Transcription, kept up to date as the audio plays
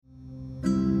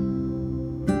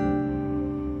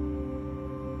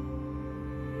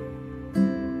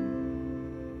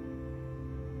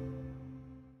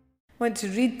want to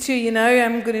read to you now.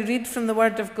 I'm going to read from the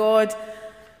Word of God,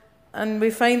 and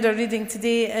we find our reading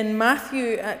today in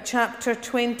Matthew at chapter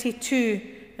 22,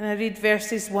 and I read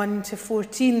verses 1 to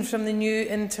 14 from the New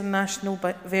International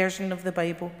Version of the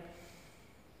Bible.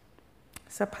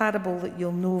 It's a parable that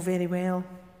you'll know very well.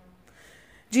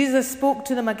 Jesus spoke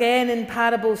to them again in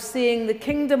parables, saying, "The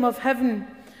kingdom of heaven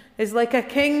is like a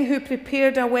king who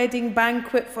prepared a wedding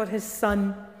banquet for his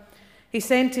son. He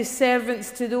sent his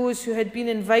servants to those who had been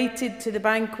invited to the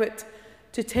banquet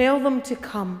to tell them to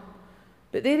come,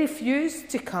 but they refused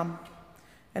to come.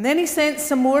 And then he sent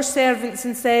some more servants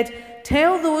and said,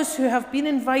 'Tell those who have been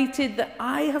invited that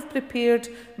I have prepared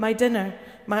my dinner.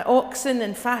 My oxen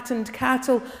and fattened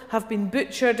cattle have been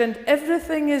butchered, and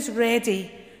everything is ready.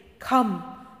 Come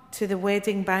to the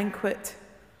wedding banquet.'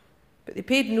 But they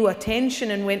paid no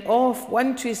attention and went off,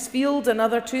 one to his field,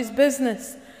 another to his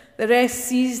business. The rest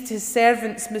seized his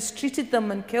servants, mistreated them,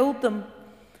 and killed them.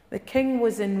 The king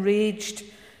was enraged.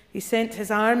 He sent his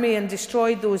army and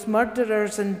destroyed those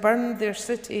murderers and burned their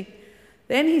city.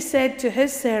 Then he said to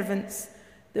his servants,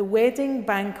 'The wedding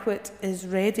banquet is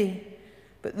ready,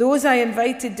 but those I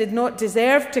invited did not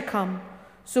deserve to come.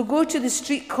 So go to the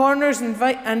street corners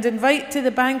and invite to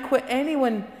the banquet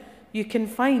anyone you can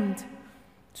find.'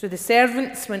 So the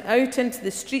servants went out into the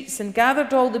streets and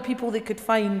gathered all the people they could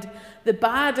find, the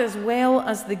bad as well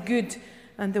as the good,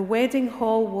 and the wedding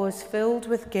hall was filled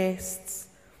with guests.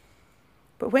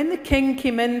 But when the king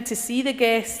came in to see the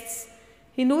guests,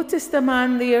 he noticed a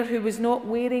man there who was not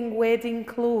wearing wedding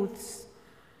clothes.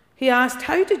 He asked,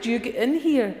 'How did you get in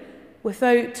here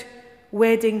without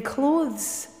wedding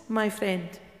clothes, my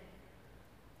friend?'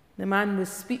 The man was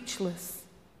speechless.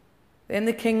 Then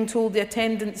the king told the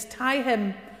attendants, 'Tie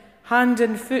him hand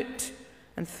and foot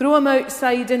and throw him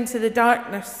outside into the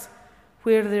darkness,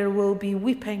 where there will be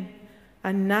weeping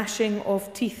and gnashing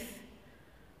of teeth.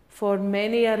 For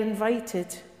many are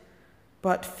invited,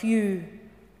 but few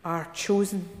are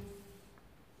chosen.'"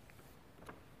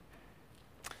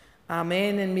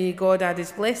 Amen, and may God add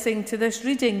his blessing to this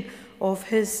reading of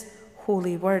his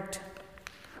holy word.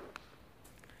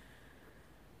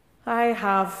 I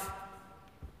have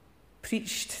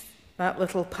preached that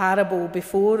little parable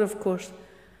before, of course.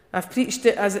 I've preached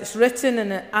it as it's written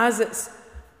and as it's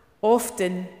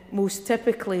often, most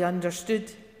typically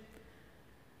understood.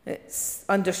 It's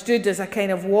understood as a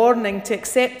kind of warning to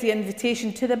accept the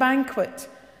invitation to the banquet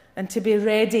and to be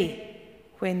ready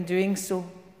when doing so.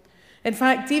 In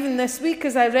fact, even this week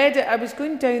as I read it, I was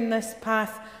going down this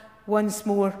path once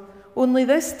more. Only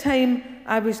this time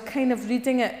I was kind of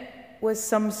reading it with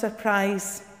some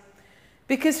surprise.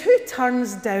 Because who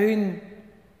turns down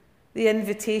the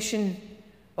invitation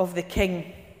of the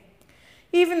king?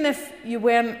 Even if you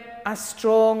weren't a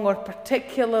strong or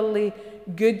particularly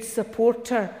good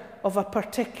supporter of a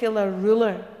particular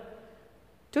ruler,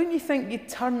 don't you think you'd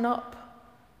turn up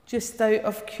just out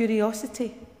of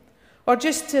curiosity? Or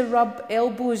just to rub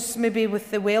elbows maybe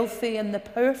with the wealthy and the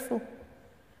powerful?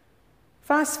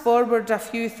 Fast forward a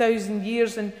few thousand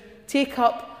years and take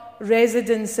up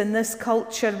residence in this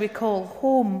culture we call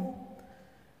home.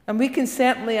 And we can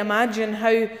certainly imagine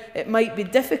how it might be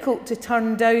difficult to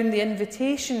turn down the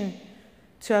invitation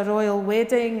to a royal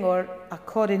wedding or a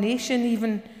coronation,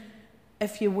 even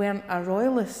if you weren't a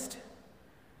royalist.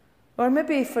 Or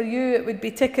maybe for you it would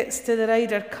be tickets to the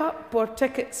Ryder Cup or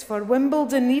tickets for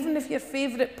Wimbledon, even if your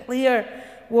favourite player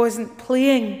wasn't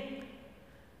playing.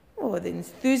 Oh, the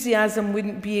enthusiasm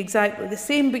wouldn't be exactly the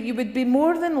same, but you would be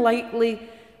more than likely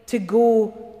to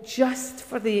go just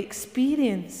for the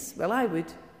experience. Well, I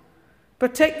would.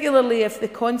 Particularly if the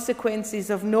consequences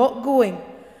of not going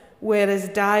were as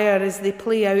dire as they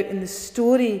play out in the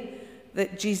story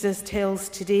that Jesus tells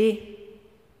today.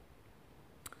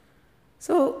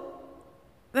 So,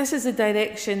 this is the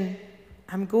direction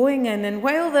I'm going in. And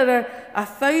while there are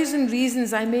 1,000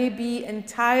 reasons I may be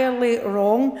entirely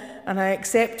wrong, and I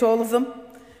accept all of them,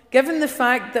 given the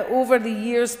fact that over the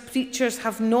years preachers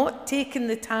have not taken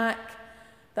the tack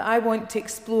that I want to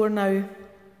explore now,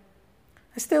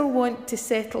 I still want to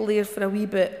settle there for a wee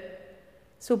bit.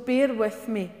 So bear with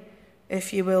me,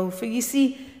 if you will. For you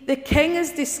see, the king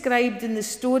as described in the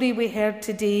story we heard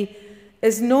today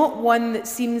is not one that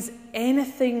seems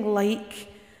anything like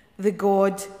the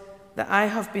God that I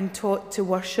have been taught to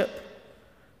worship,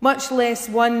 much less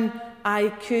one I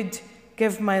could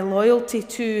give my loyalty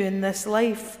to in this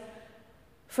life.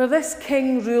 For this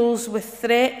king rules with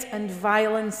threat and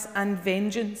violence and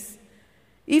vengeance.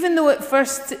 Even though at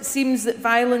first it seems that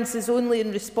violence is only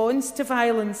in response to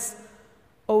violence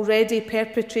already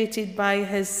perpetrated by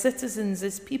his citizens,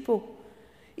 his people.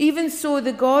 Even so,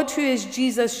 the God who is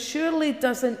Jesus surely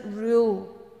doesn't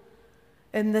rule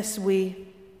in this way.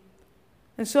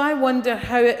 And so I wonder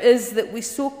how it is that we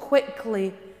so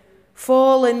quickly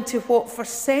fall into what for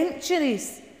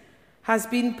centuries has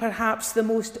been perhaps the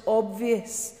most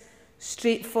obvious,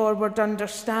 straightforward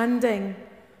understanding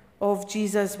of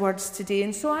Jesus' words today.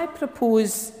 And so I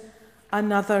propose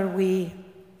another way.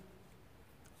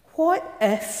 What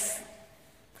if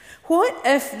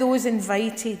those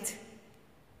invited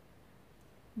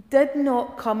did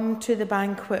not come to the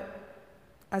banquet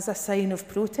as a sign of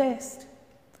protest?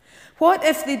 What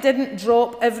if they didn't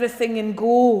drop everything and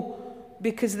go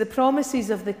because the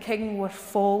promises of the king were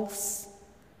false?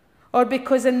 Or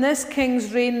because in this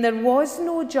king's reign there was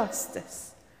no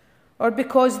justice? Or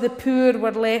because the poor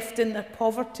were left in their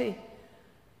poverty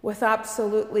with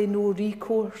absolutely no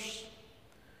recourse?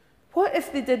 What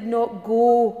if they did not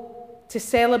go to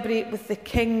celebrate with the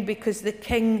king because the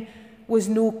king was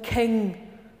no king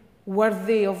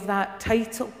worthy of that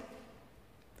title?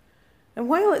 And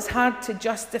while it's hard to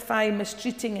justify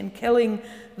mistreating and killing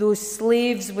those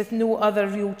slaves with no other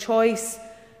real choice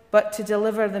but to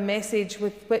deliver the message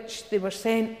with which they were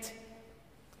sent,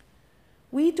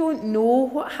 we don't know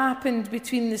what happened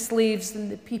between the slaves and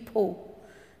the people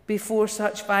before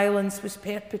such violence was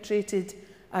perpetrated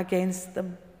against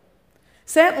them.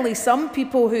 Certainly some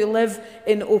people who live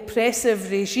in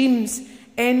oppressive regimes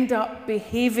end up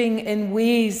behaving in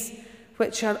ways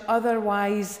which are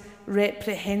otherwise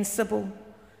reprehensible,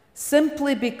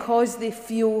 simply because they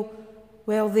feel,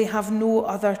 well, they have no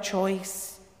other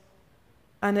choice.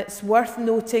 And it's worth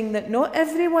noting that not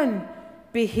everyone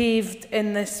behaved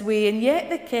in this way, and yet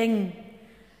the king,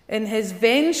 in his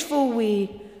vengeful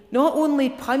way, not only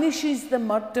punishes the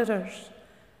murderers,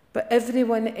 but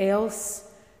everyone else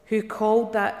who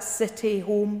called that city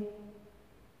home.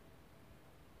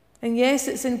 And yes,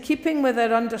 it's in keeping with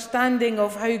our understanding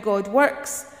of how God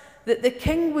works that the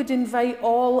king would invite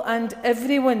all and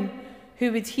everyone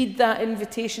who would heed that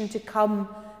invitation to come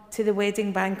to the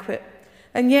wedding banquet.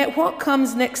 And yet what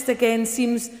comes next again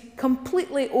seems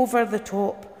completely over the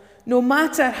top, no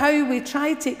matter how we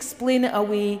try to explain it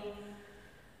away.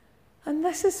 And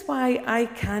this is why I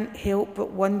can't help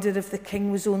but wonder if the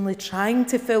king was only trying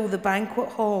to fill the banquet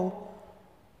hall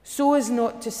so as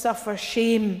not to suffer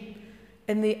shame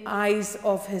in the eyes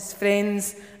of his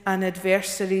friends and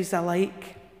adversaries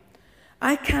alike.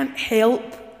 I can't help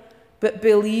but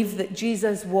believe that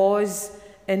Jesus was,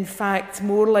 in fact,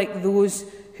 more like those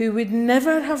who would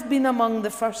never have been among the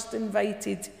first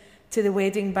invited to the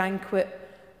wedding banquet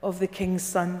of the king's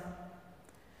son,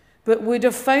 but would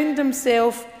have found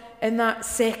himself in that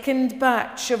second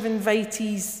batch of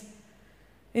invitees.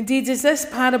 Indeed, as this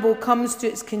parable comes to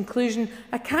its conclusion,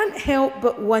 I can't help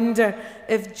but wonder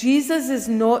if Jesus is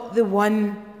not the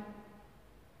one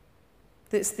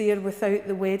that's there without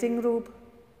the wedding robe.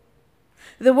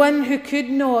 The one who could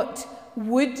not,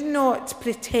 would not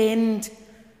pretend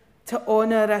to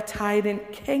honour a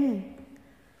tyrant king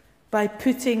by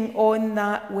putting on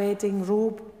that wedding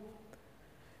robe.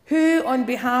 Who, on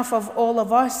behalf of all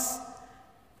of us,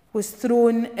 was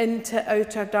thrown into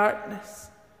outer darkness,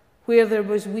 where there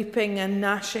was weeping and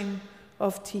gnashing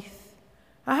of teeth.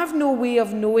 I have no way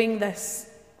of knowing this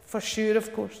for sure,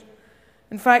 of course.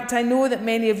 In fact, I know that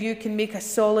many of you can make a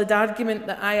solid argument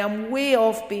that I am way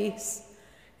off base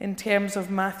in terms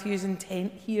of Matthew's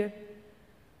intent here.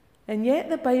 And yet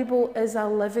the Bible is a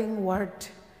living word,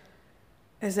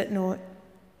 is it not?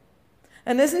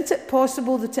 And isn't it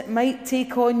possible that it might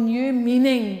take on new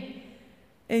meaning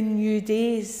in new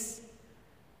days?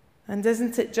 And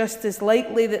isn't it just as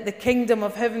likely that the kingdom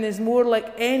of heaven is more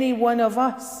like any one of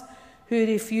us who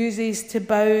refuses to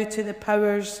bow to the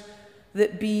powers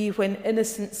that be when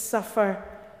innocents suffer,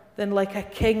 than like a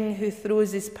king who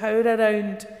throws his power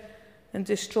around and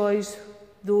destroys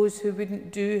those who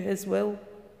wouldn't do his will?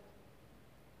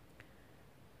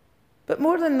 But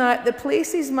more than that, the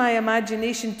places my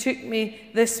imagination took me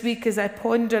this week as I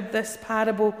pondered this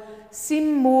parable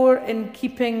seem more in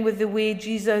keeping with the way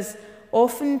Jesus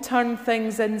often turned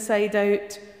things inside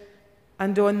out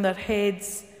and on their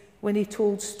heads when he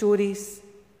told stories.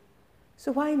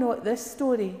 So why not this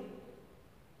story?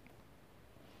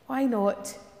 Why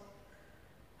not?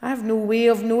 I have no way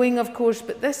of knowing, of course,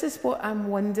 but this is what I'm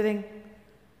wondering.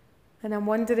 And I'm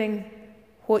wondering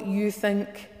what you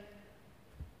think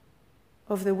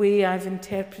of the way I've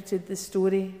interpreted the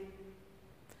story.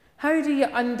 How do you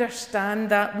understand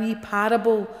that wee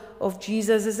parable of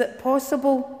Jesus? Is it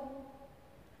possible?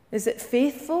 Is it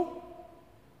faithful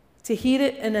to hear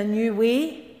it in a new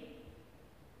way?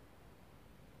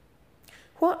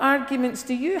 What arguments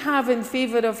do you have in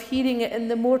favour of hearing it in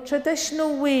the more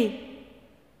traditional way?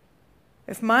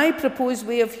 if my proposed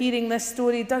way of hearing this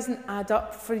story doesn't add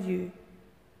up for you.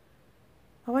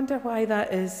 I wonder why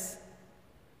that is.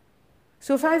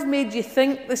 So if I've made you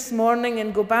think this morning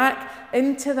and go back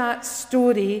into that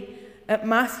story at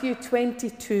Matthew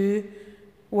 22,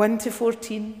 1 to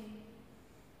 14,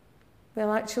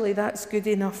 well, actually, that's good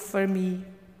enough for me.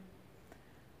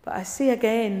 But I say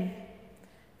again,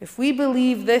 if we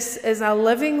believe this is a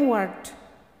living word,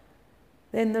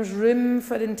 then there's room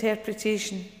for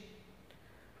interpretation.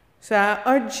 So I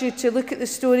urge you to look at the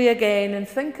story again and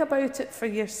think about it for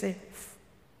yourself.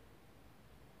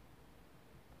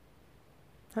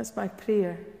 That's my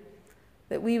prayer,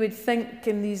 that we would think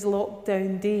in these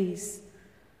lockdown days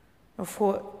of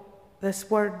what this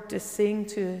word is saying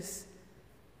to us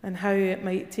and how it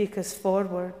might take us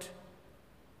forward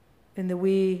in the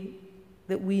way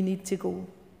that we need to go.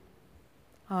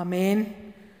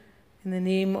 Amen. In the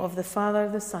name of the Father,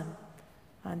 the Son,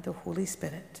 and the Holy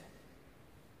Spirit.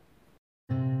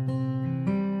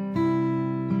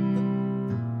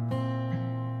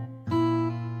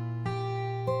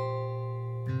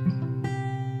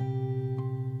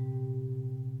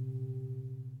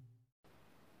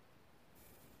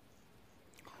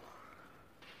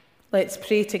 Let's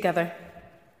pray together.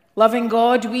 Loving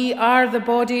God, we are the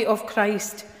body of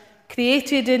Christ,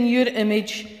 created in your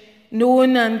image,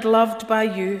 known and loved by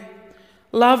you,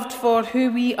 loved for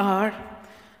who we are,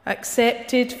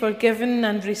 accepted, forgiven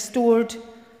and restored,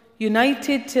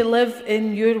 united to live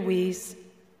in your ways.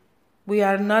 We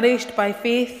are nourished by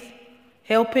faith,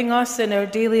 helping us in our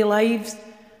daily lives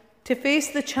to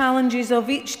face the challenges of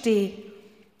each day,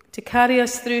 to carry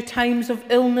us through times of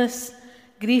illness,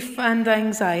 grief and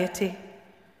anxiety,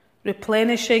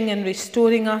 replenishing and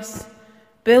restoring us,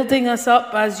 building us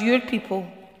up as your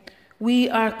people. We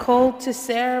are called to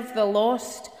serve the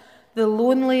lost, the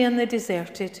lonely and the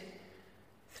deserted,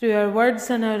 through our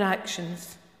words and our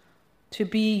actions, to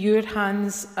be your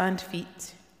hands and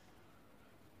feet.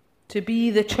 To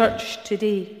be the church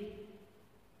today.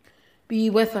 Be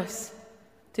with us,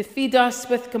 to feed us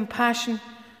with compassion,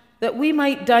 that we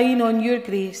might dine on your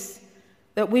grace,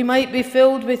 that we might be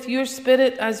filled with your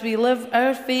Spirit as we live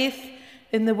our faith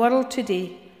in the world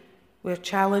today. We're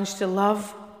challenged to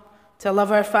love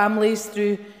our families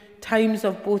through times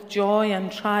of both joy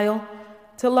and trial,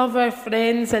 to love our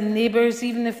friends and neighbours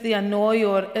even if they annoy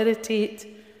or irritate,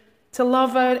 to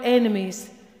love our enemies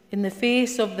in the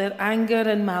face of their anger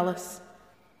and malice.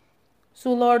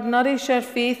 So, Lord, nourish our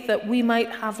faith that we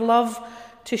might have love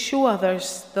to show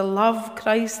others the love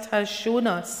Christ has shown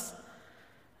us.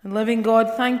 And living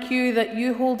God, thank you that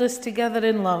you hold us together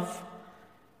in love.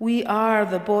 We are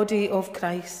the body of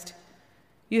Christ.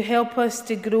 You help us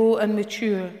to grow and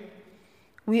mature.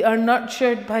 We are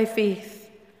nurtured by faith.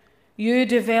 You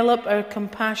develop our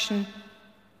compassion.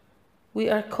 We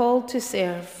are called to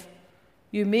serve.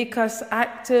 You make us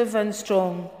active and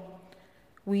strong.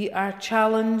 We are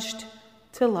challenged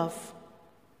to love.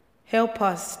 Help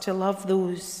us to love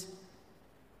those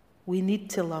we need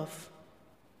to love.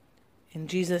 In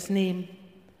Jesus' name,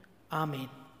 amen.